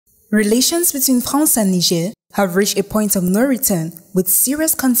Relations between France and Niger have reached a point of no return with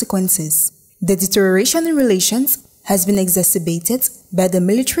serious consequences. The deterioration in relations has been exacerbated by the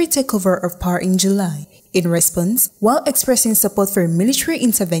military takeover of power in July. In response, while expressing support for a military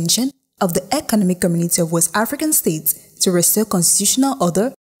intervention of the Economic Community of West African States to restore constitutional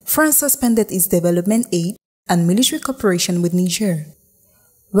order, France suspended its development aid and military cooperation with Niger.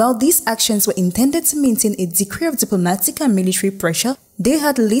 While these actions were intended to maintain a degree of diplomatic and military pressure, they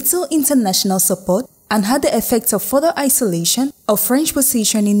had little international support and had the effect of further isolation of French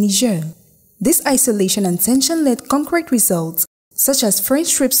position in Niger. This isolation and tension led concrete results, such as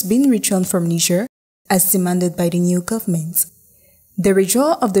French troops being withdrawn from Niger, as demanded by the new government. The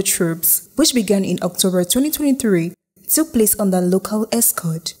withdrawal of the troops, which began in October 2023, took place under local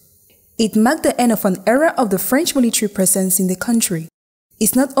escort. It marked the end of an era of the French military presence in the country.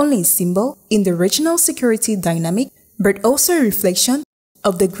 It's not only a symbol in the regional security dynamic, but also a reflection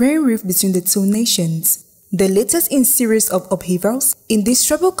of the growing rift between the two nations. The latest in series of upheavals in this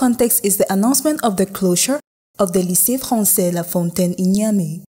troubled context is the announcement of the closure of the Lycée Français Fontaine in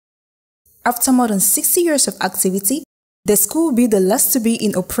Niamey. After more than 60 years of activity, the school will be the last to be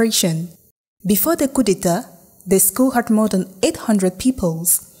in operation. Before the coup d'etat, the school had more than 800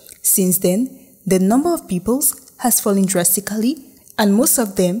 pupils. Since then, the number of pupils has fallen drastically, and most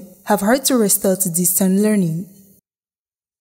of them have had to restart to distant learning.